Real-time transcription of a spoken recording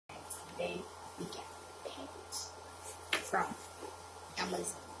from Amazon.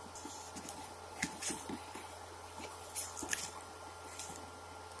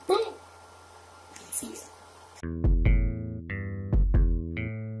 Boom! It's here.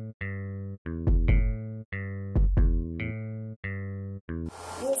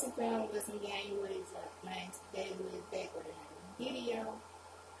 WilsonFam, Wilson Gang, what is up, man? Today we're back with another video,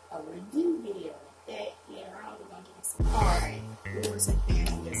 a review video. That later on we're gonna get some. Alright,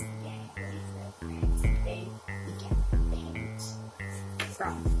 WilsonFam, Wilson Gang, what is up, man? Today we got things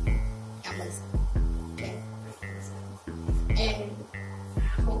from Amazon. Okay? And I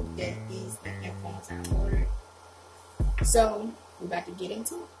hope that these the headphones I ordered. So we're about to get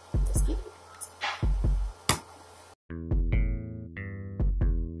into it. Let's get it.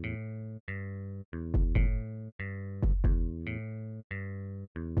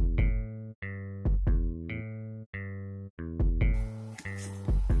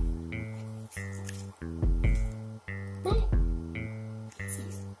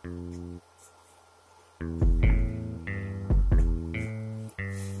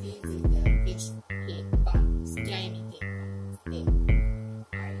 Headphones, gaming headphones. Yeah.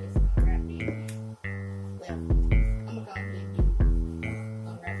 Alright, let's unwrap it. Well, I'm gonna go ahead and do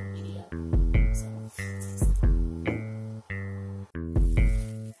unwrap a video. So,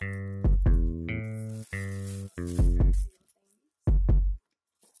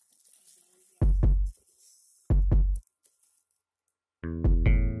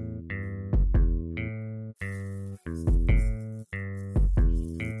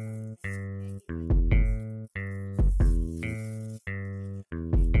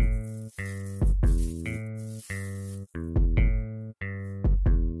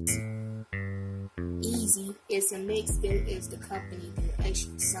 EasySMX is the company that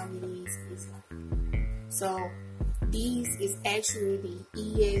actually some of these is like. So these is actually the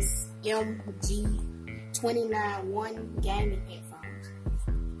EasySMX gaming headphones.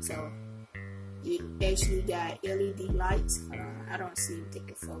 So it actually got LED lights. I don't see if they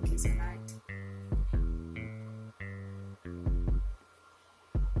can focus or not.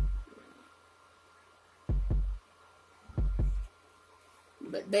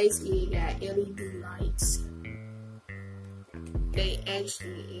 But basically, it got LED lights. They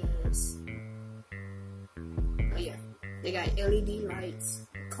actually is. Oh yeah, they got LED lights,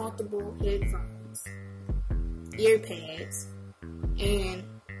 comfortable headphones, ear pads, and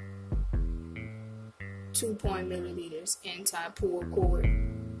 2.0mm anti-pull cord.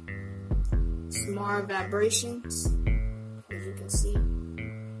 Smart vibrations, as you can see.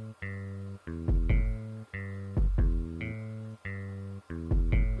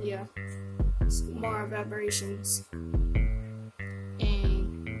 Yeah, smart vibrations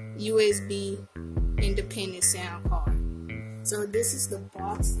and USB independent sound card. So this is the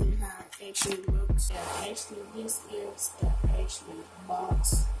box and how it actually looks. Actually, this is the actual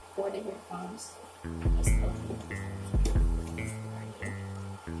box for the headphones. Let's go.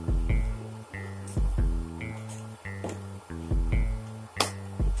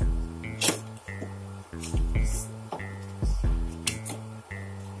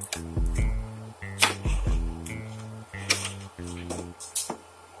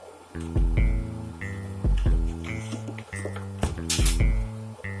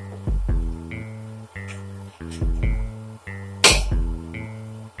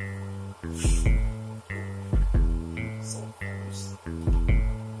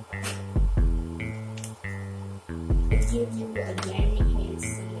 Give you a gaming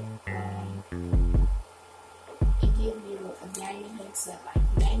headset. It give you a gaming headset like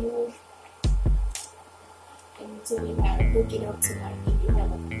manual, and until you have to hook it up to like if you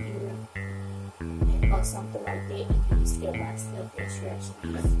have a computer or something like that, and do step-by-step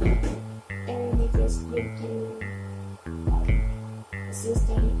instructions. And it just gives you the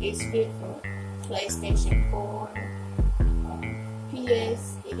system is fit for PlayStation 4, PS.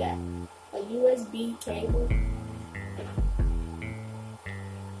 It got a USB cable.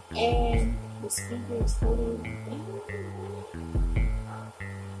 And the speaker is fully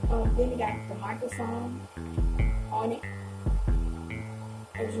then we got the microphone on it,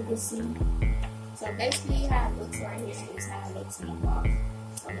 as you can see. So basically how it looks right here is how it looks in the box.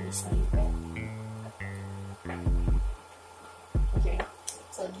 So let me show you that. Okay,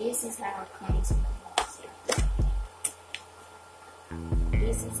 so this is how it comes in the box here.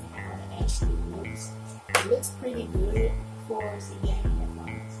 This is how it actually looks. It looks pretty good for the gaming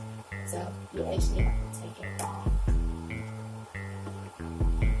headphones. So you actually have to take it off.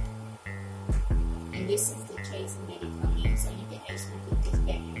 And this is the case that it comes in, so you can actually put this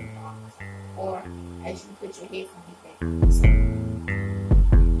back in the box. Or actually put your headphones back in. So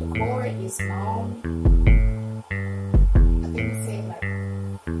the cord is long.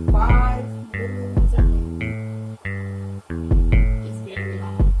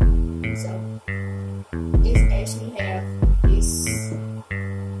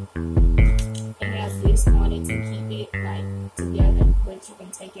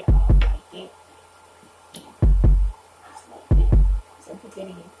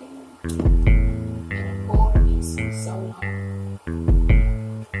 spinning your fan, and the cord is so long.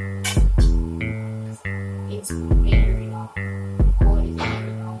 It's very long. The cord is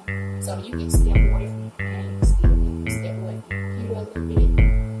very long. So you can step away from the fan, still step away from the computer a little bit.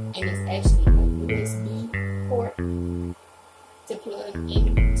 And it's actually a USB port to plug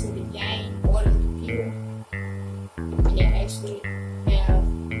into the game or the computer. And they actually have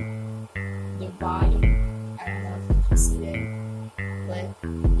the volume. I don't know if you can see that, but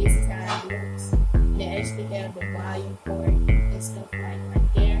this is how it looks. They actually have the volume port and stuff like right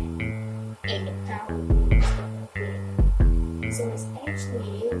there, and the power cord and stuff like that. So it's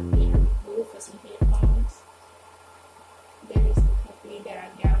actually very good for some headphones. That is the company that I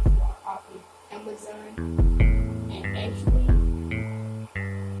got off of Amazon, and actually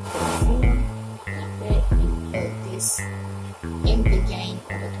put this in the game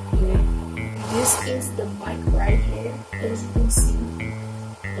or the computer. This is the mic right here. As you can see,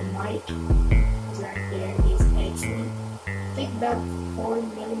 the mic right there is actually, I think, about 4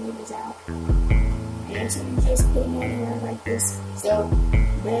 millimeters out. And actually just putting it around like this. So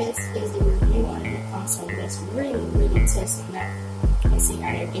that is the review on the headphone. So let's really test them out and see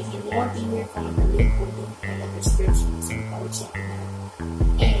how they're. If you want the earphone, the link will be in the description, so go check them out.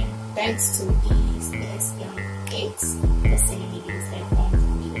 And thanks to EasySMX for sending me these headphones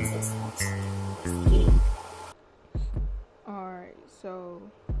for me to test out. So let's get it. Alright, so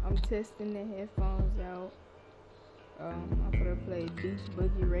I'm testing the headphones out. I'm gonna play Beach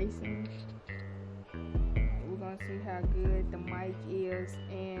Boogie Racing. We're gonna see how good the mic is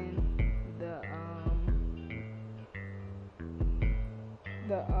and the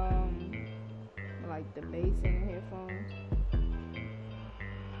like the bass in the headphones.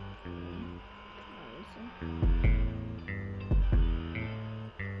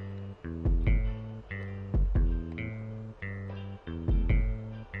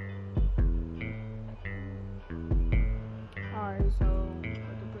 Alright, so I'm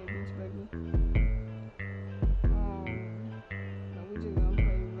gonna play Beach Boogie. No, we just gonna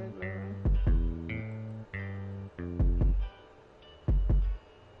play regular.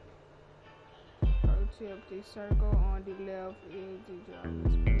 Tip the circle on the left is the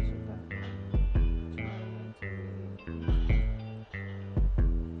driver's special pattern.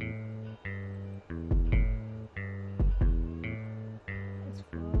 It's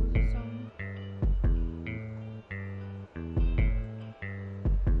froze or something.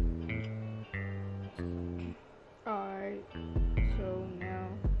 Alright, so now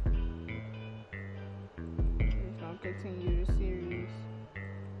we're gonna continue the series.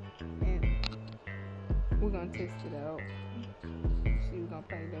 And we're gonna test it out. See, we're gonna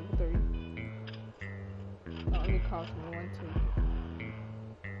play level 3. It only cost me 1 ticket.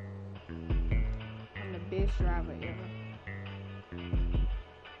 I'm the best driver ever.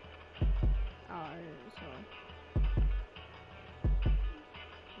 Alright, so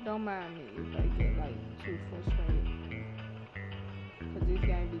don't mind me if I get like too frustrated, cause this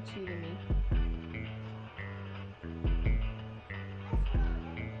game be cheating me.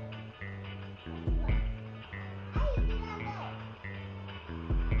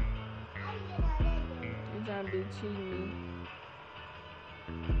 Be cheating me.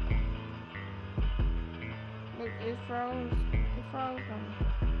 Look, it froze. It froze on me.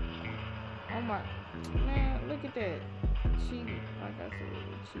 Oh my, man, look at that. Cheating. Like I said,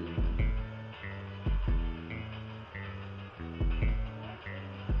 it's cheating.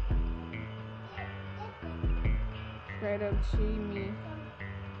 Straight up cheating me.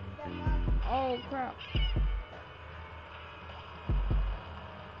 Oh crap.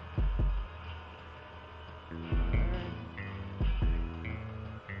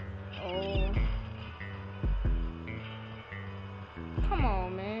 Come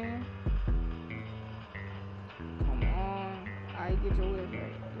on, man. Come on. Alright, get your wheel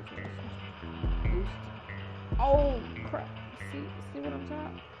right. Boost. Oh, crap. See what I'm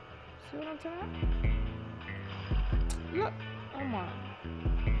talking? See what I'm talking? Look. Oh my.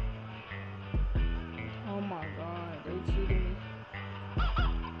 Oh my god. They cheated me.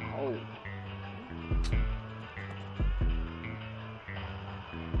 Oh.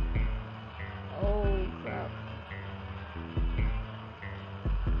 Oh, crap.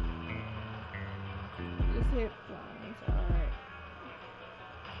 Headphones, alright.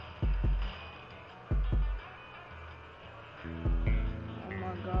 Oh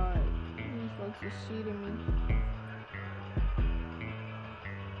my god, these folks are cheating me.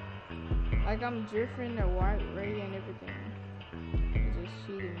 Like I'm drifting the white ray and everything. They're just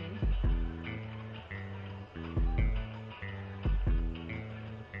cheating me.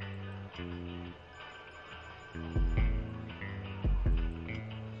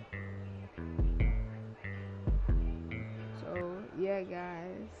 Alright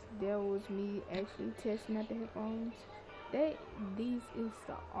guys, that was me actually testing out the headphones. These is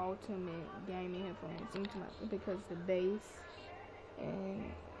the ultimate gaming headphones because the bass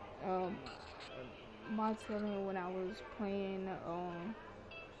and my telling when I was playing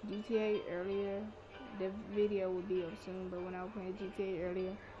GTA earlier, the video will be up soon, but when I was playing GTA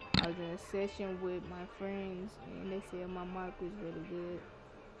earlier, I was in a session with my friends and they said my mic was really good.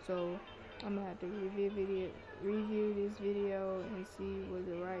 So I'm gonna have to review this video and see was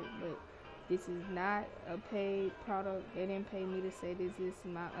it right, but this is not a paid product. They didn't pay me to say this. This is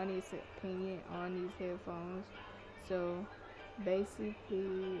my honest opinion on these headphones. So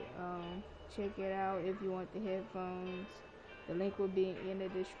basically, check it out if you want the headphones. The link will be in the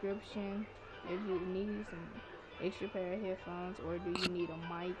description. If you need some extra pair of headphones or do you need a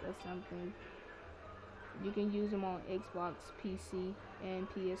mic or something, you can use them on Xbox, PC, and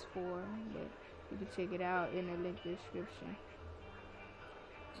PS4, but you can check it out in the link description.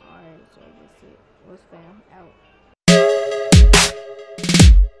 Alright, so that's it. WilsonFam out.